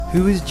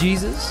Who is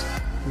Jesus?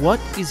 What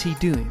is he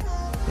doing?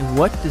 And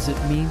what does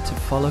it mean to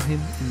follow him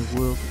in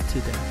the world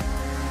today?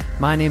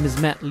 My name is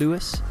Matt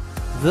Lewis.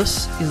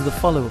 This is the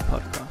Follower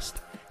Podcast,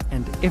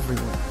 and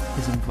everyone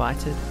is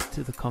invited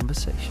to the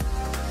conversation.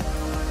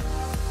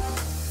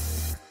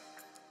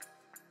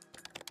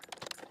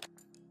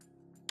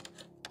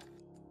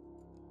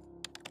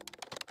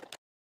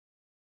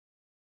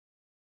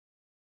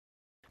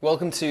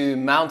 Welcome to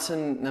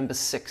mountain number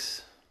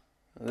 6.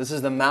 This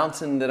is the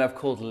mountain that I've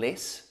called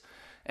Less.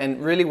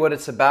 And really what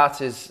it's about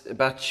is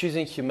about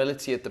choosing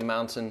humility at the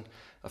mountain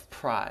of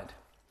pride.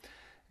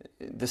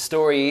 The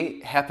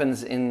story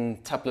happens in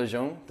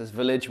Taplejung, this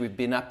village. We've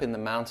been up in the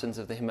mountains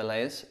of the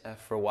Himalayas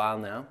for a while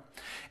now.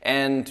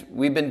 And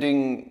we've been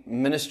doing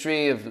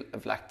ministry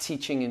of like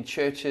teaching in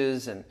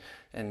churches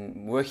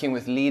and working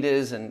with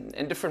leaders and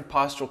different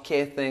pastoral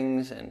care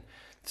things. And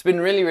it's been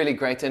really, really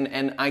great.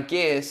 And I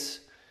guess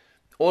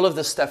all of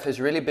this stuff has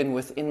really been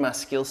within my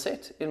skill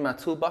set, in my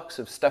toolbox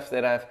of stuff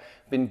that I've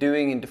been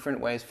doing in different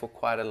ways for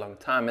quite a long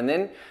time. And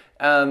then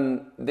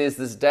there's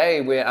this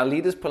day where our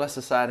leaders pull us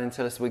aside and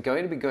tell us we're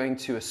going to be going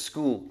to a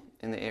school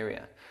in the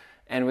area.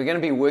 And we're going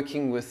to be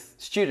working with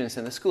students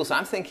in the school. So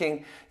I'm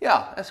thinking,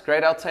 yeah, that's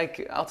great. I'll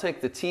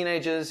take the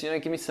teenagers,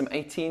 give me some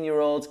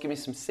 18-year-olds, give me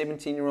some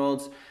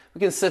 17-year-olds. We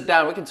can sit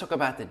down, we can talk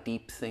about the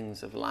deep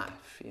things of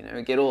life,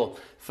 get all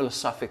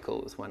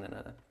philosophical with one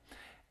another.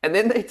 And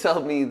then they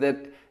tell me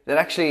that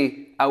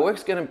actually our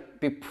work's going to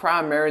be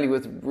primarily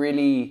with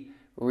really,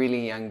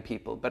 really young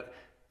people. But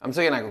I'm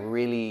talking like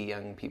really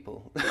young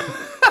people.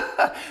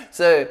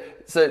 so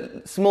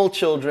small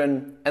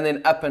children, and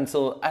then up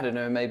until, I don't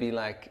know, maybe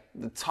like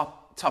the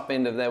top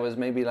end of that was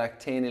maybe like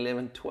 10,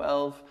 11,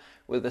 12,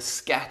 with a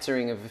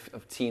scattering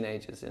of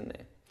teenagers in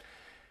there.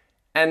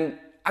 And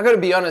I got to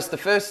be honest, the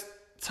first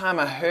time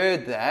I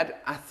heard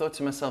that, I thought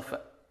to myself,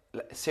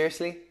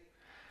 seriously?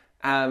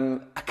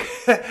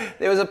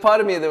 There was a part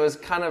of me that was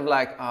kind of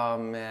like, oh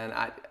man,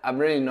 I'm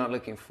really not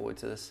looking forward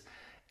to this.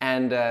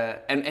 And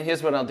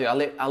here's what I'll do.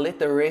 I'll let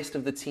the rest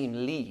of the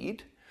team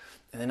lead,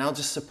 and then I'll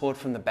just support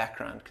from the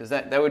background, because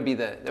that would be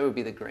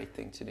the great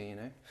thing to do,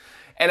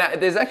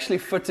 And there's actually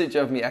footage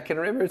of me. I can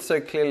remember it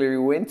so clearly. We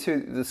went to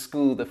the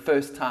school the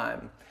first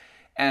time,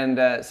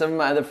 and some of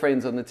my other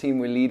friends on the team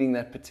were leading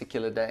that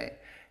particular day.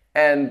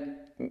 And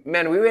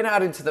man, we went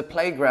out into the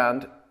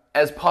playground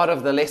as part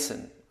of the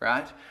lesson,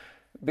 right?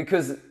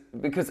 Because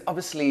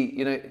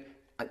obviously,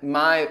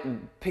 my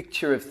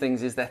picture of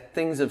things is that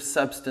things of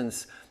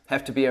substance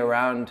have to be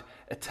around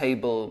a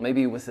table,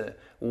 maybe with a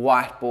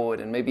whiteboard,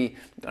 and maybe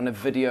on a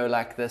video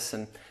like this,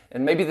 and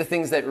maybe the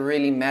things that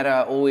really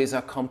matter always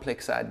are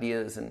complex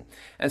ideas.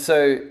 And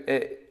so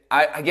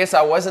I guess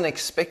I wasn't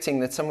expecting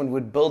that someone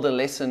would build a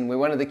lesson where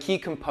one of the key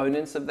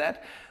components of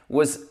that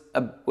was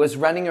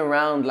running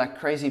around like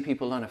crazy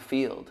people on a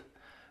field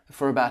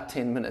for about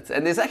 10 minutes.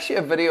 And there's actually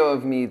a video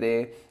of me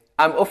there.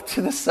 I'm off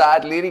to the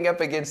side, leaning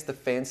up against the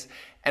fence,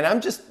 and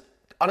I'm just,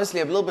 honestly,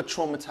 a little bit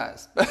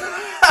traumatized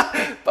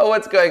by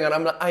what's going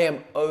on. I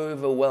am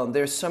overwhelmed.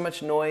 There's so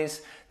much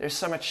noise. There's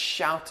so much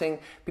shouting.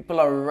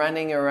 People are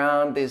running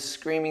around. There's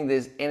screaming.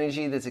 There's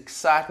energy. There's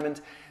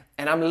excitement.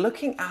 And I'm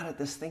looking out at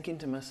this thinking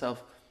to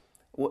myself,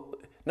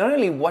 not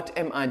only what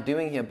am I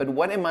doing here, but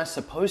what am I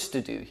supposed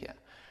to do here?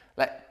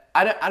 Like,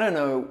 I don't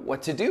know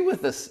what to do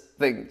with this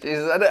thing.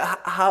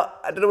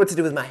 I don't know what to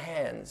do with my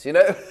hands, It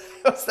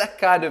was that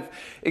kind of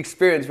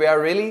experience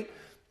where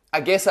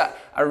I guess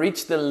I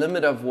reached the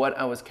limit of what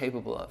I was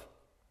capable of.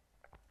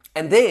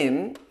 And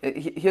then,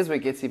 here's where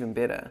it gets even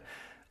better.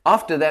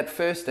 After that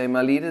first day,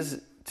 my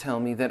leaders tell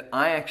me that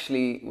I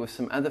actually, with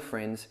some other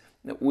friends,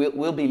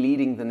 we'll be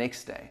leading the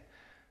next day.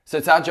 So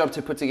it's our job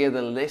to put together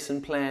a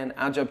lesson plan,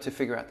 our job to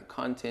figure out the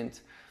content,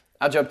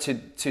 our job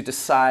to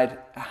decide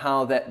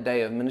how that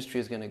day of ministry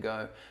is going to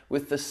go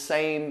with the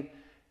same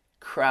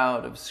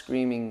crowd of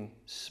screaming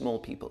small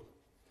people.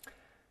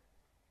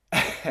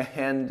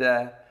 And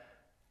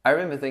I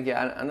remember thinking,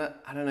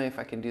 I don't know if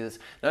I can do this.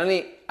 Not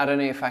only I don't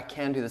know if I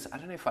can do this, I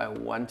don't know if I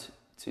want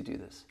to do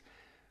this.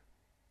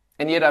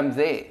 And yet I'm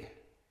there,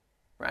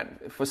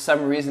 right? For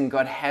some reason,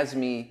 God has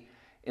me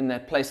in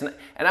that place. And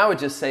I would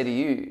just say to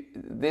you,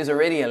 there's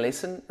already a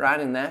lesson, right,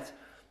 in that.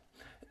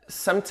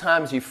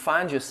 Sometimes you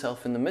find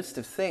yourself in the midst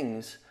of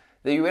things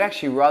that you would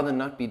actually rather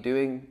not be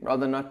doing,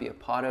 rather not be a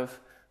part of,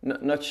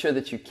 not sure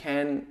that you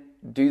can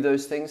do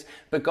those things.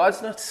 But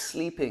God's not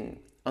sleeping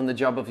on the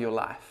job of your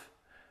life,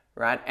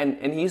 right?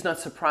 And He's not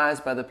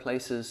surprised by the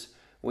places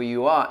where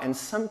you are. And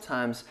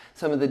sometimes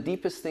some of the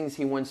deepest things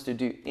He wants to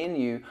do in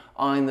you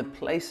are in the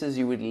places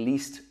you would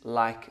least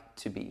like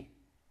to be.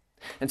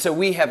 And so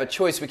we have a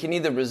choice. We can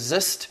either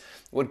resist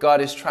what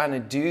God is trying to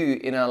do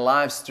in our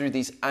lives through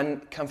these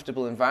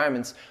uncomfortable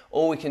environments,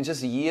 or we can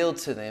just yield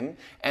to them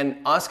and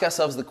ask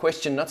ourselves the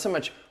question, not so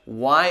much,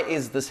 why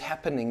is this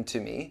happening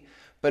to me?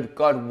 But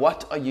God,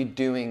 what are you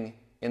doing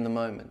in the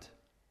moment?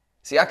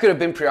 See, I could have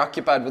been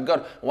preoccupied with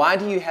God. Why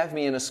do you have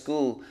me in a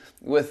school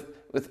with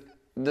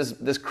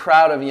this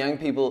crowd of young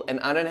people, and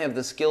I don't have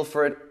the skill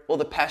for it, or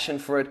the passion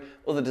for it,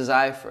 or the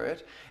desire for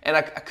it. And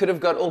I could have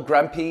got all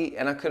grumpy,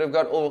 and I could have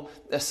got all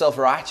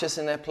self-righteous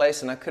in that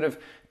place, and I could have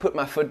put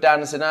my foot down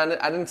and said, no,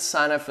 I didn't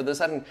sign up for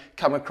this. I didn't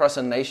come across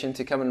a nation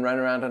to come and run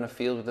around on a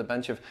field with a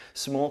bunch of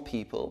small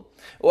people.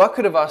 Or I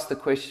could have asked the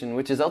question,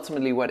 which is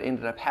ultimately what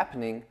ended up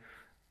happening,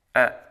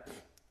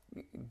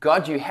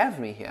 God, you have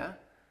me here.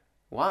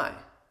 Why?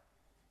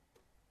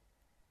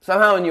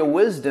 Somehow in your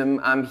wisdom,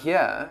 I'm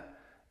here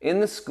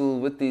in the school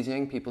with these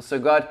young people. So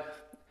God,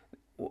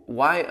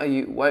 what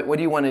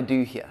do you want to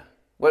do here?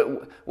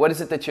 What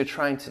is it that you're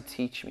trying to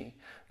teach me?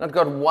 Not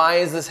God, why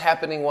is this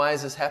happening? Why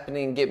is this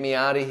happening? Get me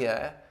out of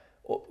here.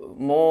 Or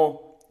more,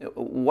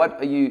 what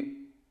are you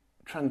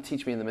trying to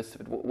teach me in the midst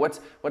of it? What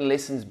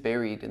lessons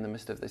buried in the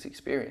midst of this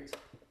experience?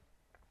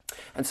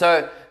 And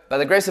so, by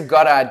the grace of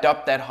God, I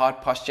adopt that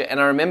heart posture. And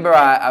I remember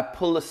I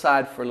pulled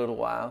aside for a little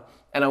while,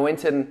 and I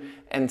went in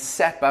and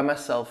sat by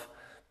myself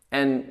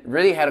and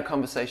really had a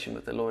conversation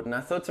with the Lord. And I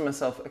thought to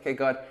myself, okay,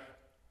 God,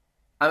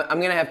 I'm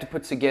going to have to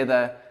put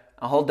together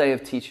a whole day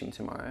of teaching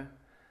tomorrow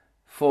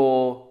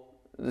for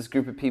this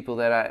group of people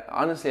that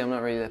I'm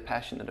not really that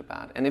passionate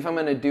about. And if I'm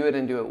going to do it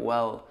and do it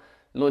well,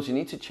 Lord, you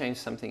need to change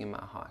something in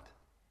my heart.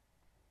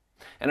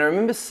 And I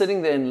remember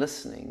sitting there and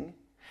listening,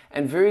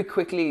 and very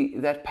quickly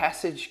that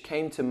passage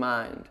came to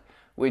mind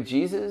where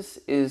Jesus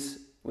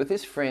is with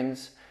his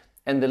friends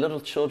and the little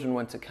children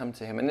want to come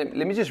to him. And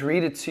let me just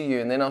read it to you,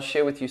 and then I'll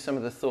share with you some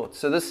of the thoughts.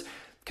 So this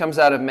comes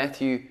out of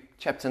Matthew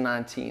chapter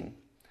 19.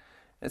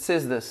 It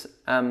says this,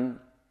 Then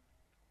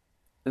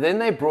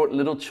they brought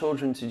little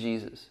children to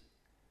Jesus,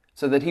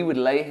 so that he would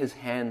lay his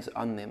hands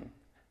on them,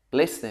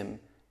 bless them,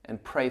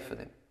 and pray for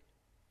them.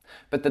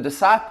 But the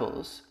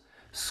disciples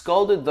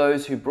scolded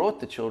those who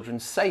brought the children,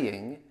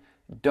 saying,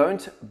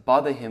 Don't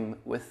bother him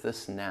with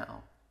this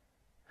now.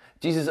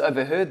 Jesus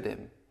overheard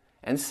them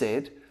and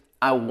said,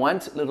 I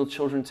want little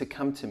children to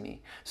come to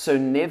me, so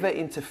never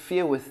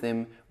interfere with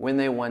them when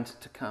they want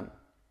to come.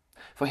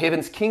 For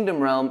heaven's kingdom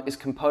realm is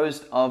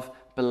composed of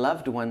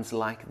beloved ones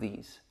like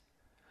these.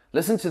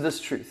 Listen to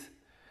this truth.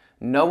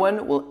 No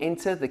one will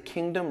enter the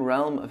kingdom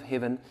realm of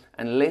heaven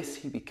unless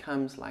he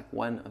becomes like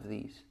one of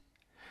these.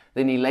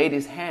 Then he laid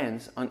his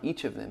hands on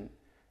each of them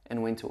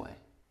and went away.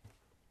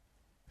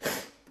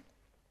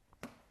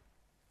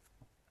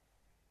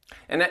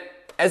 And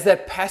as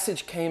that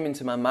passage came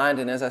into my mind,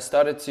 and as I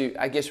started to,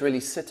 really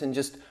sit and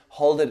just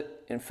hold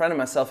it in front of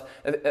myself,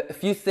 a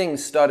few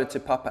things started to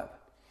pop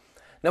up.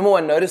 Number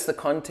one, notice the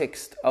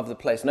context of the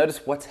place.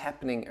 Notice what's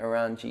happening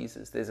around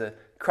Jesus. There's a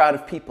crowd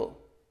of people,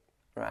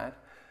 right?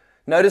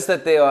 Notice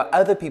that there are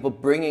other people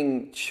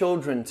bringing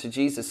children to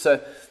Jesus.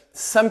 So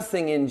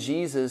something in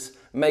Jesus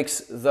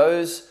makes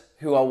those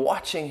who are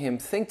watching him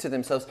think to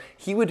themselves,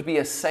 he would be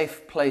a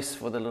safe place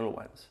for the little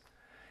ones.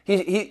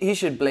 He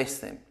should bless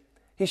them.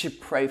 He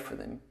should pray for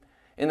them.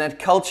 In that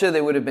culture,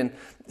 there would have been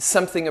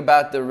something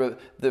about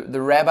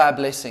the rabbi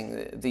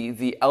blessing,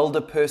 the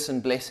elder person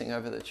blessing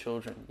over the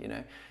children. You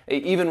know,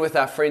 even with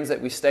our friends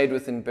that we stayed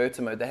with in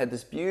Bertamo, they had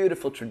this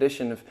beautiful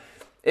tradition of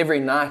every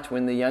night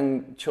when the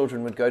young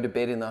children would go to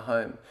bed in the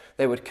home,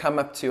 they would come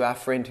up to our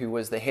friend who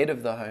was the head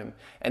of the home,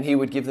 and he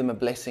would give them a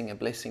blessing, a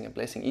blessing, a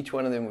blessing. Each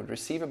one of them would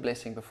receive a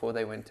blessing before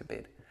they went to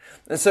bed.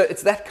 And so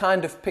it's that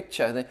kind of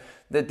picture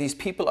that these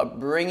people are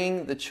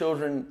bringing the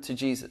children to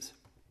Jesus.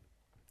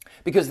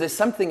 Because there's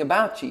something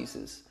about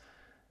Jesus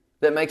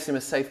that makes him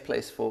a safe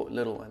place for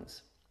little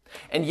ones.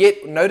 And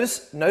yet,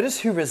 notice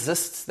who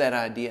resists that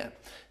idea.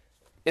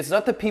 It's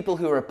not the people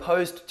who are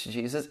opposed to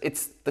Jesus,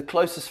 it's the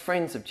closest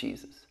friends of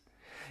Jesus.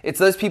 It's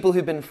those people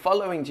who've been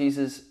following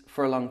Jesus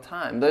for a long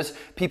time, those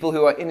people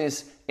who are in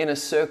his inner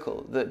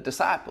circle, the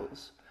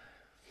disciples.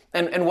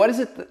 And what is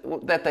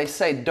it that they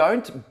say?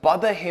 Don't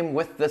bother him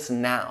with this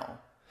now.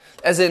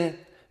 As in,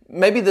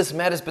 maybe this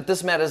matters, but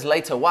this matters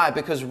later. Why?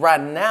 Because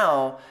right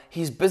now,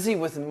 he's busy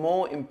with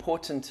more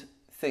important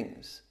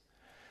things.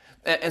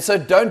 And so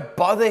don't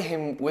bother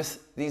him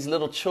with these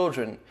little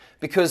children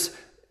because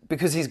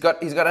he's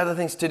got other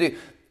things to do.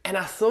 And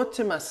I thought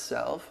to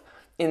myself,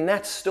 in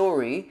that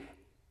story,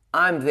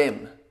 I'm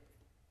them.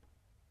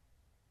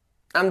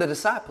 I'm the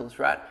disciples,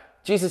 right?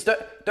 Jesus,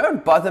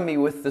 don't bother me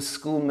with the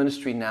school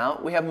ministry now.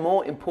 We have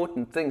more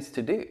important things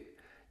to do.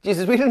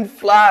 Jesus, we didn't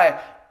fly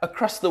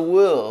across the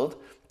world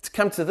to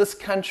come to this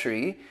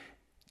country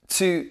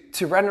to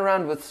run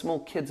around with small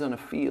kids on a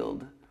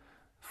field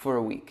for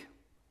a week.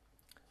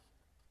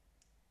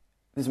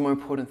 There's more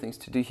important things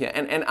to do here.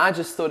 And I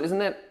just thought, isn't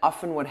that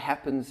often what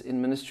happens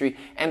in ministry?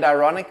 And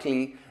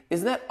ironically,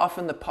 isn't that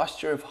often the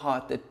posture of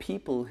heart that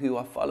people who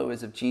are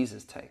followers of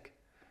Jesus take?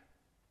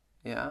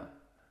 Yeah?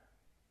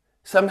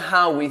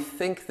 Somehow we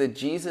think that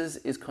Jesus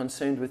is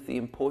concerned with the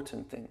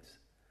important things.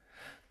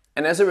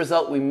 And as a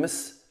result, we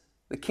miss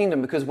the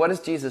kingdom, because what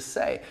does Jesus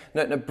say?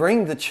 No,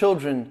 bring the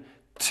children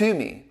to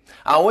me.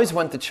 I always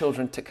want the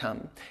children to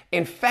come.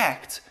 In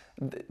fact,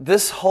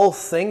 this whole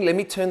thing, let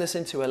me turn this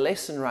into a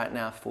lesson right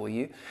now for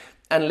you.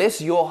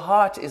 Unless your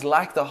heart is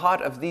like the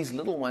heart of these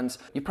little ones,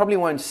 you probably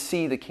won't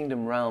see the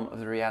kingdom realm of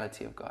the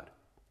reality of God.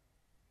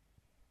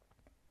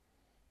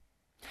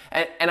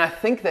 And I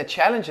think that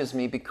challenges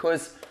me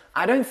because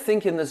I don't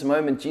think in this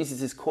moment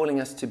Jesus is calling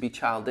us to be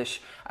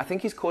childish. I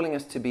think he's calling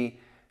us to be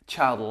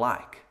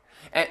childlike.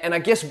 And I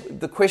guess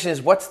the question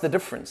is, what's the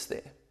difference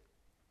there?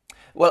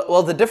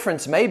 Well, the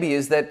difference maybe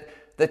is that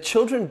the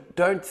children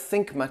don't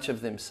think much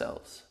of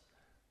themselves.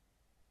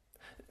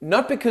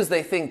 Not because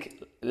they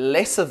think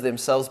less of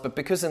themselves, but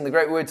because in the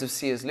great words of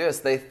C.S. Lewis,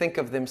 they think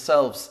of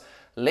themselves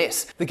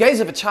less. The gaze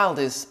of a child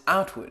is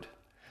outward.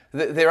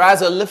 Their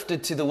eyes are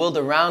lifted to the world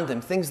around them,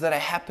 things that are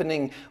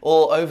happening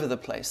all over the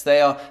place. They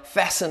are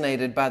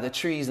fascinated by the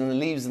trees and the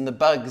leaves and the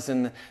bugs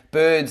and the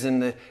birds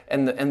and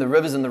the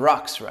rivers and the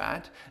rocks,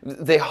 right?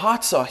 Their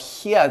hearts are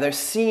here. They're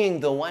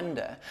seeing the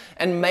wonder.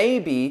 And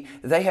maybe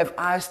they have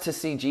eyes to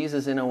see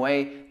Jesus in a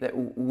way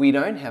that we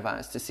don't have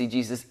eyes to see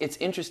Jesus. It's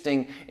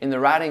interesting in the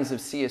writings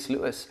of C.S.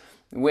 Lewis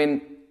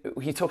when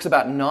he talks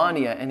about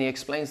Narnia and he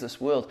explains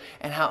this world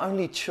and how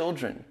only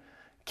children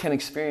can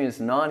experience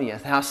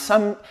Narnia. How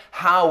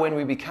somehow when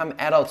we become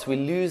adults, we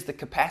lose the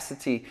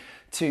capacity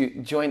to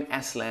join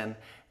Aslan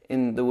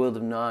in the world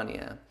of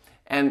Narnia.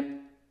 And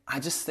I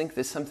just think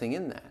there's something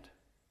in that.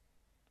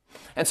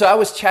 And so I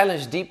was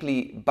challenged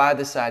deeply by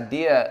this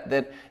idea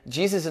that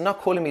Jesus is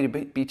not calling me to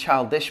be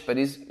childish, but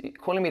he's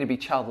calling me to be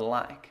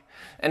childlike.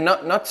 And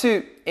not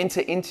to enter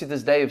into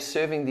this day of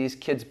serving these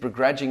kids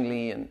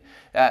begrudgingly and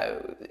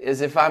as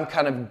if I'm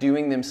kind of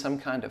doing them some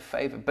kind of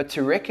favor, but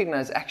to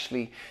recognize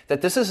actually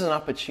that this is an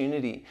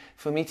opportunity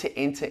for me to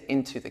enter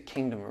into the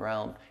kingdom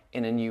realm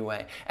in a new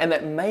way. And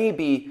that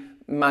maybe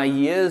my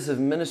years of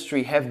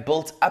ministry have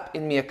built up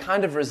in me a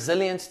kind of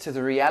resilience to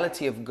the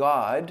reality of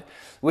God,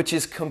 which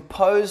is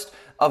composed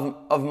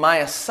of my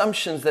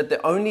assumptions that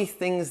the only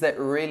things that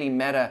really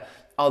matter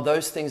are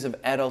those things of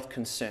adult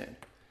concern.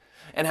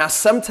 And how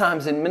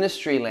sometimes in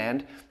ministry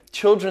land,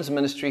 children's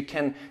ministry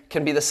can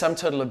be the sum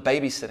total of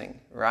babysitting,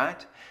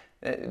 right?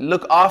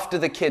 Look after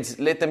the kids.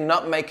 Let them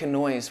not make a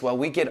noise while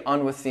we get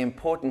on with the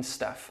important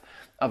stuff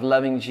of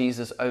loving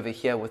Jesus over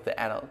here with the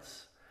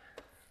adults.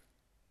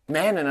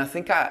 Man, and I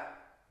think I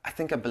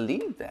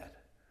believe that.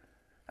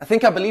 I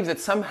think I believe that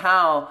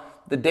somehow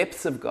the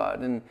depths of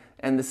God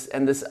and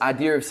this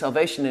idea of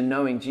salvation and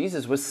knowing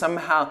Jesus was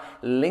somehow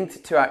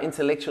linked to our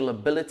intellectual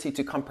ability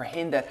to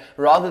comprehend that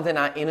rather than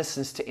our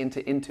innocence to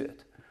enter into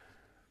it.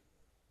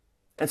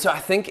 And so I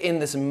think in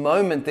this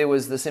moment there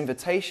was this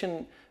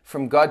invitation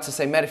from God to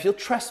say, Matt, if you'll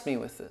trust me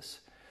with this,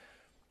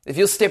 if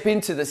you'll step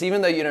into this,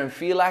 even though you don't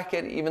feel like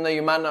it, even though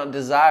you might not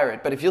desire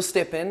it, but if you'll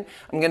step in,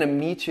 I'm going to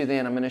meet you there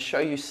and I'm going to show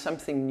you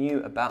something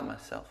new about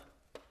myself.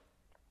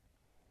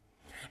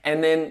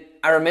 And then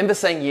I remember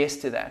saying yes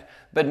to that,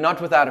 but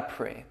not without a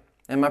prayer.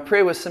 And my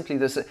prayer was simply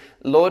this: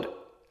 Lord,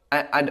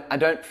 I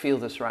don't feel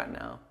this right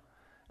now.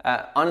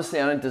 Honestly,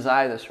 I don't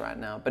desire this right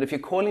now. But if you're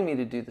calling me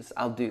to do this,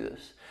 I'll do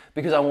this.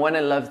 Because I want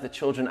to love the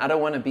children. I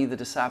don't want to be the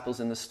disciples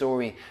in the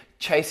story,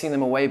 chasing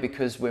them away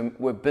because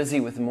we're busy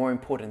with more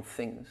important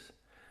things.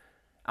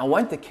 I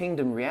want the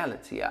kingdom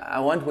reality. I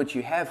want what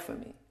you have for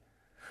me.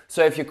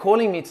 So if you're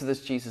calling me to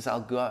this, Jesus,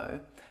 I'll go.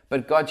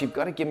 But God, you've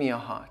got to give me a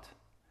heart.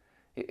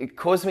 It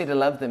caused me to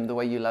love them the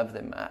way you love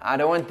them. I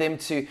don't want them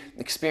to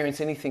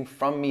experience anything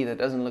from me that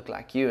doesn't look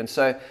like you. And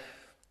so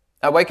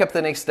I wake up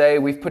the next day,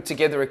 we've put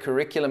together a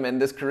curriculum, and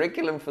this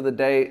curriculum for the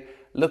day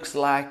looks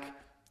like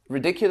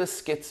ridiculous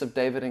skits of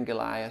David and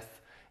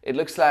Goliath. It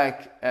looks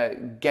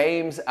like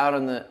games out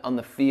on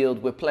the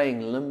field. We're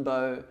playing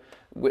limbo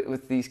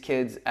with these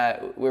kids.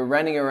 We're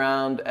running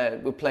around.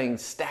 We're playing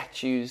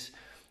statues.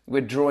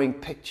 We're drawing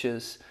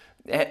pictures.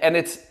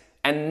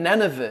 And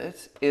none of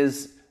it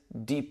is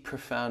deep,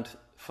 profound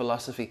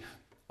philosophy.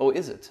 Or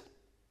is it?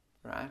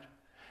 Right?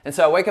 And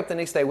so I wake up the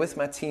next day with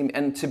my team,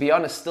 and to be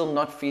honest, still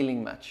not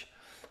feeling much,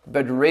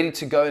 but ready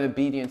to go in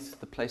obedience to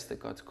the place that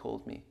God's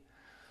called me.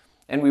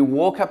 And we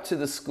walk up to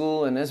the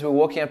school, and as we're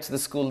walking up to the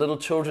school, little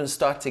children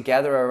start to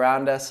gather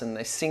around us, and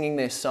they're singing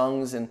their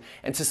songs in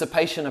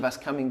anticipation of us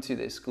coming to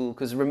their school.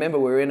 Because remember,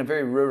 we're in a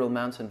very rural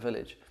mountain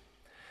village.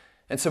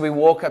 And so we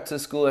walk up to the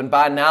school, and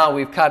by now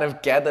we've kind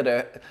of gathered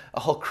a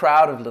whole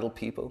crowd of little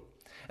people.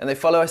 And they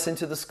follow us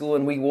into the school,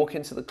 and we walk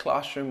into the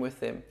classroom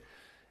with them.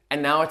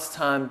 And now it's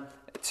time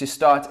to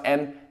start,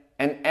 and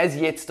as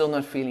yet still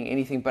not feeling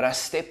anything, but I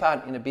step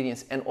out in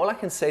obedience. And all I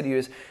can say to you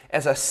is,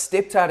 as I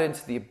stepped out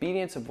into the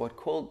obedience of what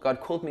God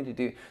called me to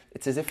do,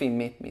 it's as if He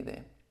met me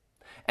there.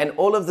 And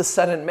all of a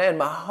sudden, man,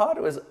 my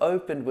heart was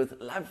opened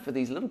with love for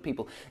these little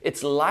people.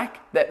 It's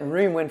like that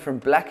room went from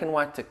black and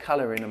white to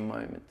color in a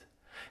moment.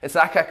 It's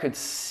like I could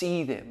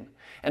see them.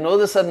 And all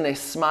of a sudden, their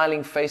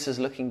smiling faces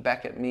looking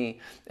back at me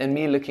and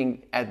me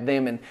looking at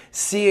them and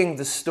seeing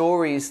the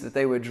stories that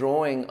they were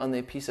drawing on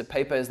their piece of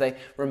paper as they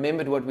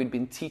remembered what we'd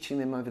been teaching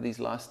them over these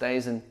last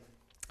days. And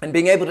And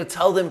being able to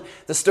tell them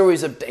the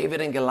stories of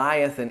David and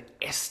Goliath and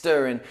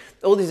Esther and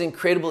all these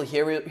incredible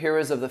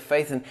heroes of the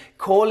faith, and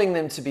calling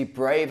them to be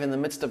brave in the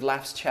midst of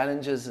life's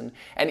challenges, and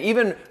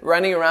even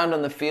running around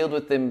on the field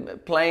with them,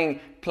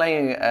 playing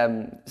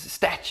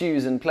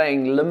statues and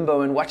playing limbo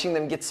and watching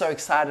them get so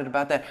excited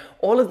about that.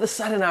 All of a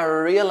sudden I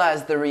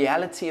realized the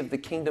reality of the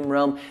kingdom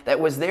realm that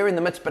was there in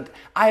the midst, but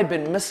I had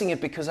been missing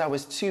it because I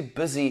was too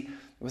busy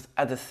with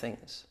other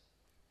things.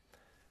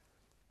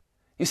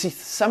 You see,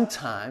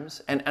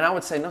 sometimes, and I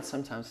would say not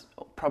sometimes,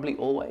 probably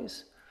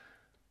always,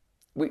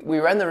 we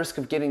run the risk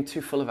of getting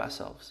too full of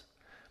ourselves,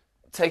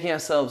 taking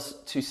ourselves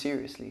too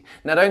seriously.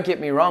 Now, don't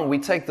get me wrong, we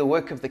take the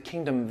work of the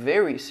kingdom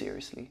very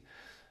seriously,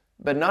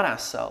 but not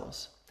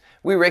ourselves.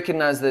 We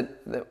recognize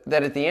that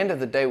at the end of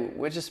the day,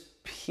 we're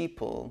just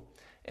people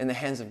in the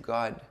hands of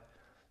God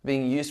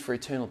being used for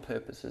eternal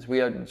purposes.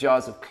 We are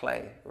jars of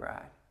clay,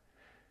 right?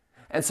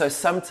 And so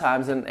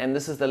sometimes, and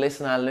this is the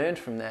lesson I learned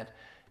from that,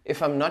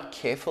 if I'm not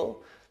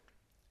careful,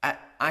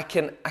 I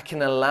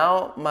can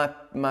allow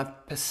my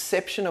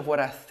perception of what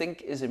I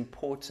think is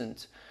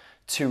important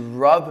to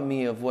rob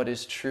me of what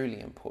is truly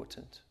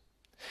important.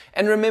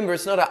 And remember,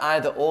 it's not an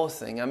either-or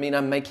thing. I mean,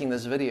 I'm making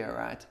this video,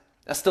 right?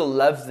 I still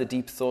love the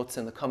deep thoughts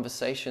and the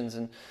conversations,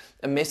 and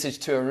a message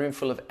to a room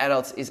full of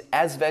adults is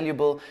as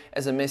valuable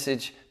as a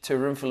message to a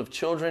room full of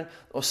children,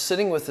 or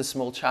sitting with a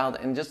small child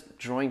and just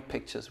drawing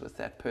pictures with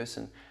that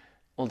person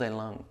all day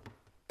long.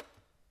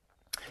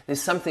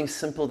 There's something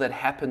simple that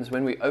happens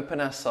when we open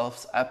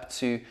ourselves up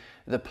to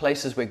the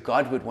places where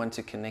God would want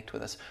to connect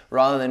with us,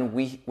 rather than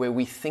where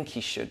we think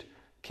He should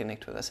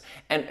connect with us.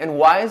 And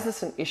why is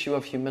this an issue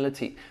of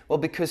humility? Well,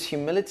 because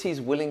humility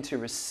is willing to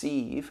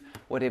receive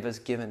whatever's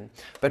given.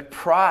 But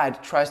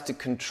pride tries to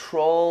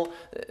control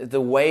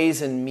the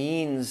ways and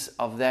means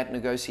of that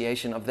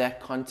negotiation, of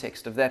that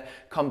context, of that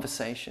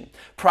conversation.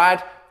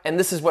 Pride, and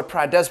this is what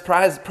pride does.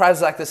 Pride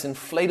is like this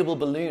inflatable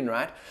balloon,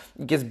 right?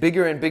 It gets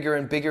bigger and bigger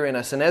and bigger in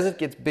us. And as it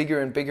gets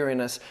bigger and bigger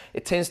in us,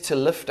 it tends to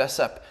lift us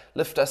up.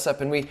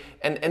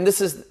 And this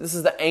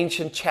is the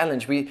ancient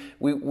challenge.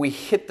 We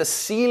hit the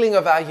ceiling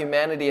of our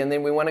humanity, and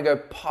then we want to go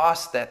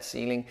past that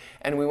ceiling,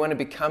 and we want to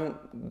become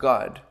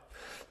God.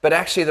 But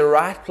actually the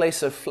right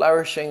place of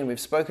flourishing, and we've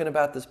spoken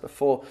about this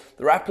before,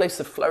 the right place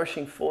of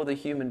flourishing for the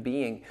human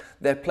being,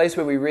 that place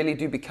where we really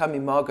do become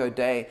Imago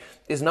Dei,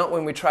 is not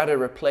when we try to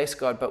replace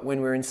God, but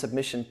when we're in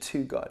submission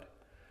to God.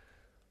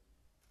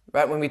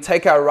 Right? When we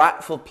take our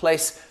rightful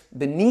place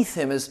beneath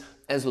Him as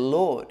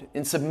Lord,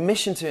 in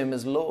submission to Him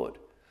as Lord.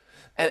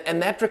 And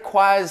that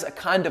requires a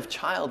kind of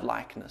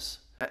childlikeness,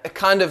 a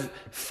kind of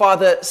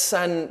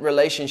father-son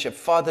relationship,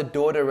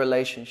 father-daughter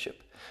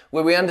relationship,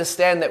 where we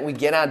understand that we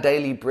get our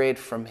daily bread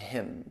from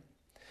Him,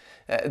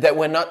 that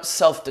we're not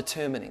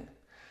self-determining,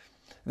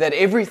 that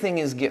everything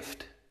is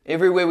gift.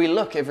 Everywhere we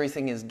look,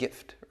 everything is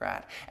gift,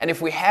 right? And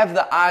if we have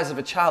the eyes of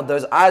a child,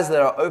 those eyes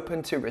that are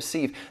open to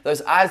receive,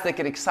 those eyes that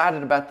get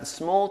excited about the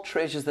small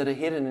treasures that are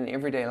hidden in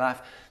everyday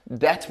life,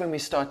 that's when we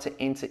start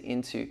to enter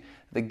into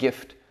the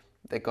gift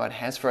that God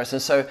has for us.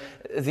 And so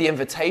the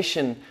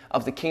invitation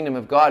of the kingdom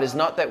of God is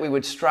not that we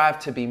would strive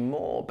to be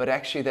more, but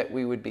actually that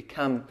we would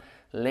become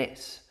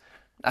less.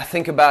 I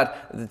think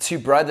about the two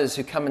brothers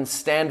who come and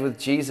stand with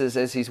Jesus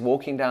as He's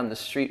walking down the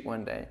street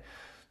one day.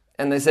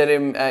 And they said to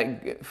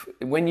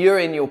Him, when you're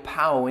in your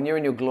power, when you're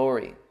in your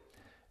glory,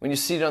 when you're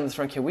seated on the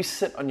throne, can we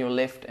sit on your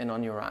left and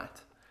on your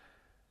right?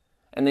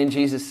 And then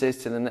Jesus says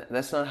to them,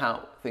 that's not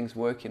how things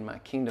work in my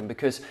kingdom,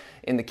 because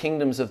in the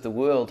kingdoms of the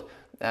world,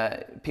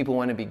 people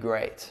want to be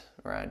great,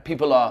 right?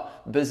 People are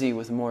busy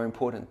with more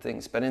important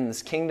things. But in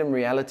this kingdom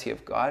reality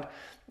of God,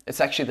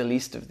 it's actually the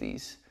least of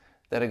these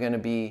that are going to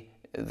be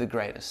the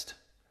greatest.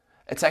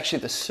 It's actually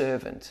the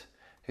servant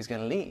who's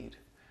going to lead.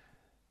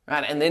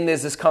 Right? And then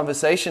there's this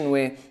conversation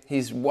where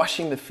He's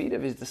washing the feet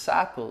of His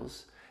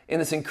disciples in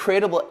this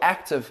incredible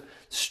act of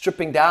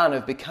stripping down,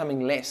 of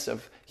becoming less,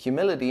 of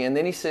humility. And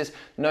then He says,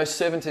 no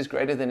servant is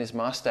greater than his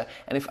master.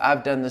 And if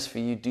I've done this for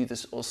you, do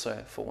this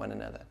also for one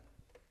another.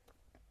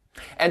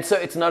 And so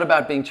it's not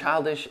about being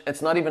childish.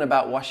 It's not even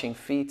about washing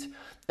feet.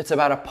 It's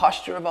about a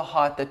posture of a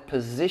heart that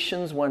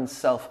positions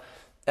oneself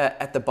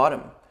at the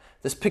bottom.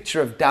 This picture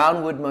of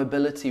downward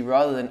mobility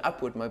rather than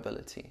upward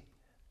mobility,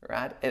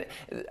 right?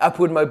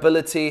 Upward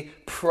mobility,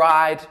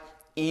 pride,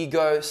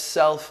 ego,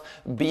 self,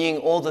 being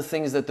all the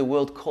things that the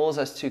world calls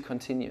us to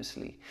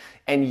continuously.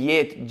 And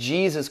yet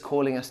Jesus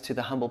calling us to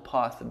the humble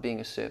path of being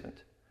a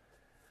servant.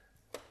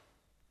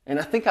 And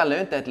I think I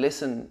learned that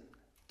lesson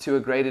to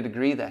a greater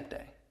degree that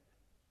day.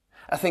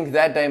 I think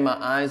that day my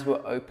eyes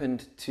were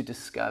opened to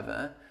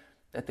discover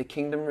that the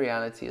kingdom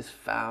reality is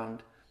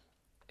found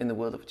in the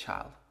world of a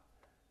child.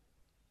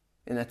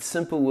 In that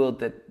simple world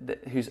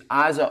that whose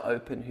eyes are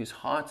open, whose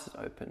hearts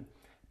are open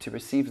to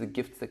receive the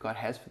gifts that God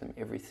has for them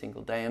every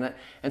single day.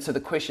 And so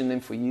the question then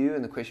for you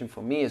and the question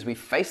for me as we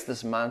face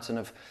this mountain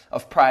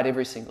of pride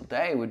every single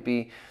day would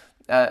be,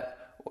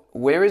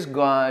 where is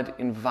God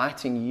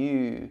inviting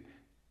you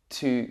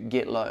to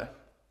get low?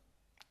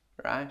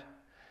 Right?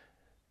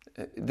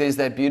 There's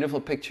that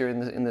beautiful picture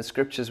in the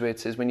scriptures where it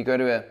says when you go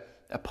to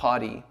a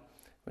party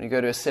when you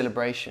go to a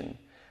celebration,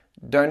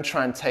 don't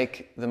try and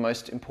take the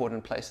most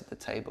important place at the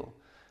table,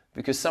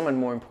 because someone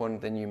more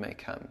important than you may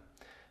come.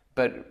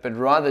 But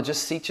rather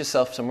just seat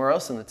yourself somewhere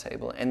else on the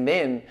table, and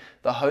then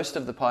the host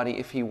of the party,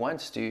 if he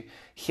wants to,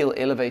 he'll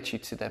elevate you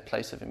to that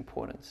place of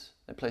importance,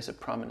 that place of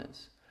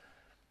prominence.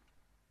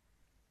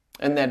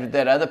 And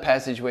that other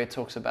passage where it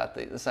talks about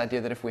this idea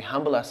that if we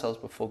humble ourselves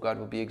before God,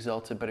 we'll be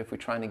exalted, but if we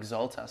try and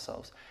exalt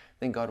ourselves,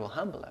 then God will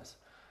humble us.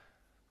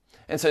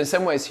 And so in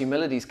some ways,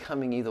 humility is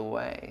coming either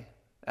way.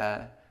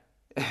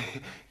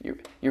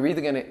 You're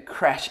either going to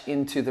crash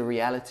into the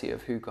reality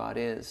of who God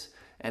is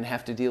and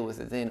have to deal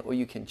with it then, or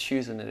you can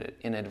choose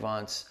in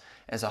advance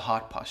as a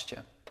heart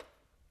posture.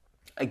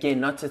 Again,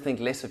 not to think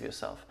less of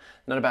yourself,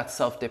 not about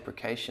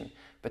self-deprecation,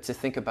 but to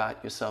think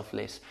about yourself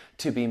less,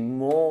 to be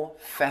more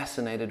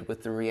fascinated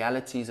with the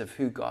realities of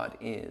who God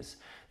is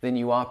than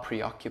you are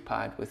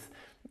preoccupied with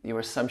your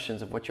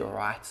assumptions of what your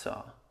rights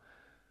are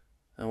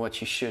and what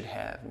you should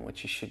have and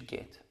what you should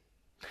get.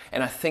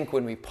 And I think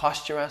when we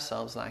posture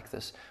ourselves like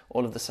this,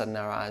 all of a sudden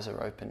our eyes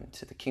are open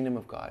to the kingdom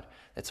of God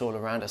that's all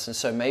around us. And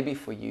so maybe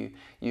for you,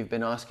 you've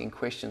been asking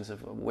questions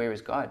of where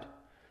is God?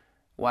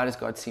 Why does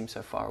God seem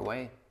so far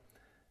away?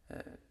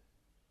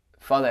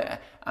 Father,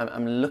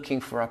 I'm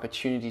looking for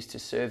opportunities to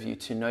serve you,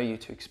 to know you,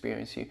 to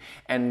experience you.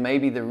 And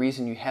maybe the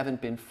reason you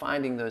haven't been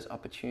finding those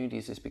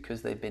opportunities is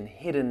because they've been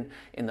hidden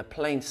in the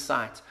plain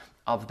sight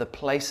of the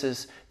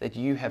places that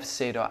you have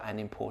said are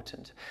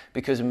unimportant.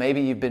 Because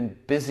maybe you've been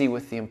busy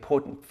with the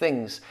important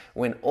things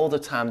when all the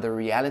time the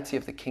reality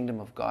of the kingdom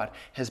of God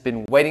has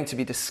been waiting to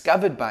be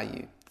discovered by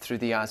you through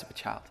the eyes of a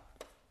child.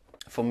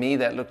 For me,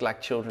 that looked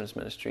like children's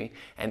ministry,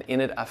 and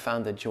in it I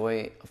found the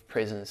joy of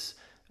presence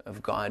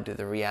of God,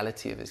 the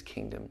reality of his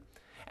kingdom.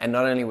 And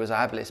not only was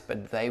I blessed,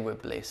 but they were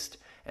blessed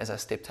as I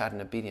stepped out in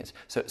obedience.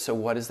 So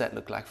what does that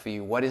look like for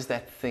you? What is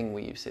that thing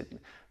where you've said,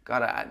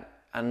 God,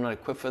 I'm not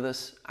equipped for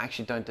this. I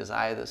actually don't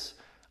desire this.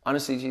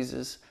 Honestly,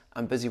 Jesus,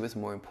 I'm busy with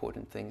more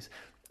important things.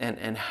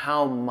 And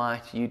how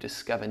might you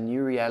discover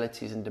new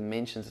realities and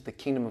dimensions of the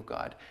kingdom of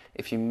God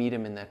if you meet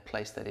him in that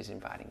place that he's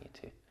inviting you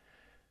to?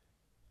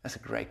 That's a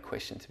great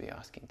question to be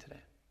asking today.